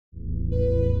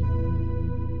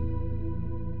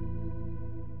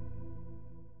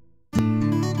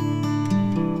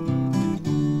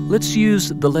Let's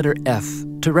use the letter F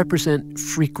to represent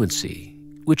frequency,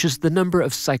 which is the number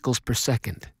of cycles per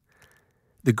second.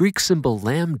 The Greek symbol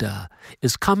lambda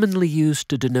is commonly used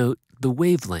to denote the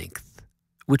wavelength,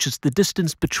 which is the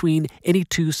distance between any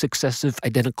two successive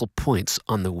identical points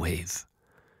on the wave.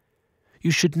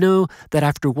 You should know that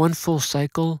after one full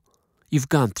cycle, you've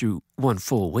gone through one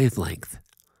full wavelength.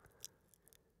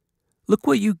 Look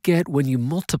what you get when you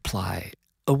multiply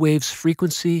a wave's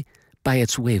frequency by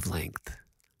its wavelength.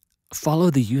 Follow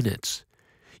the units.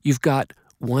 You've got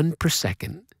 1 per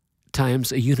second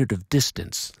times a unit of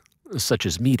distance, such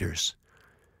as meters.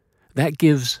 That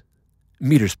gives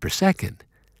meters per second.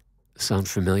 Sound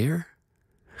familiar?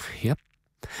 Yep.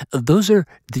 Those are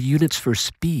the units for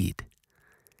speed.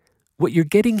 What you're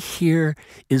getting here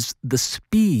is the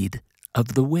speed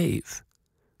of the wave,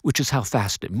 which is how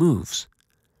fast it moves.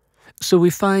 So we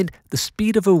find the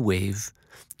speed of a wave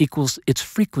equals its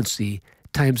frequency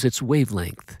times its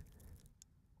wavelength.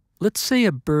 Let's say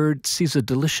a bird sees a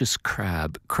delicious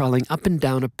crab crawling up and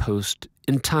down a post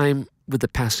in time with the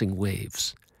passing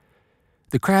waves.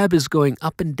 The crab is going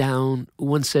up and down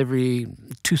once every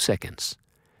 2 seconds.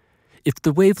 If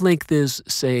the wavelength is,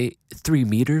 say, 3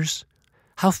 meters,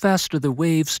 how fast are the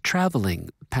waves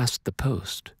traveling past the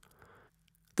post?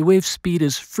 The wave speed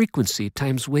is frequency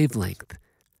times wavelength.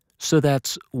 So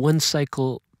that's 1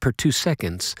 cycle per 2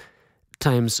 seconds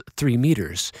times 3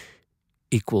 meters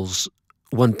equals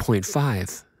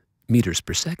 1.5 meters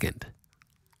per second.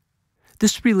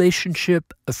 This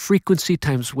relationship of frequency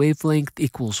times wavelength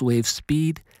equals wave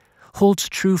speed holds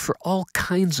true for all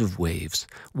kinds of waves: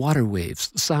 water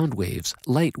waves, sound waves,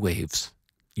 light waves,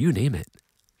 you name it.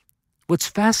 What's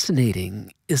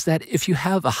fascinating is that if you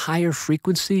have a higher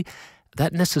frequency,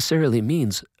 that necessarily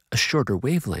means a shorter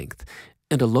wavelength,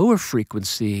 and a lower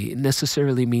frequency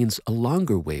necessarily means a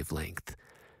longer wavelength.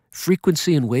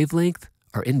 Frequency and wavelength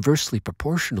are inversely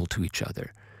proportional to each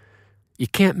other. You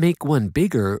can't make one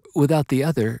bigger without the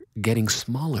other getting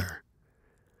smaller.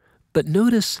 But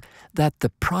notice that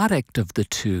the product of the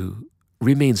two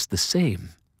remains the same.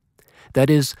 That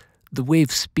is, the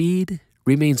wave speed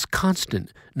remains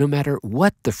constant no matter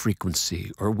what the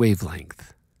frequency or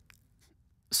wavelength.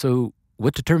 So,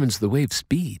 what determines the wave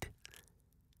speed?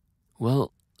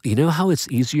 Well, you know how it's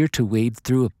easier to wade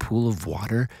through a pool of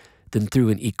water than through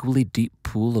an equally deep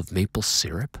pool of maple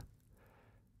syrup?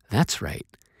 That's right.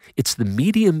 It's the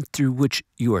medium through which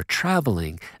you are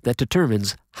traveling that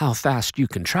determines how fast you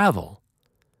can travel.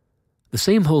 The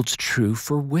same holds true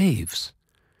for waves.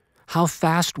 How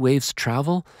fast waves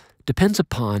travel depends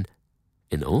upon,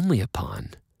 and only upon,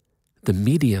 the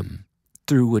medium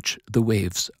through which the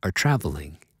waves are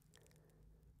traveling.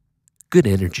 Good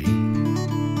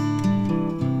energy.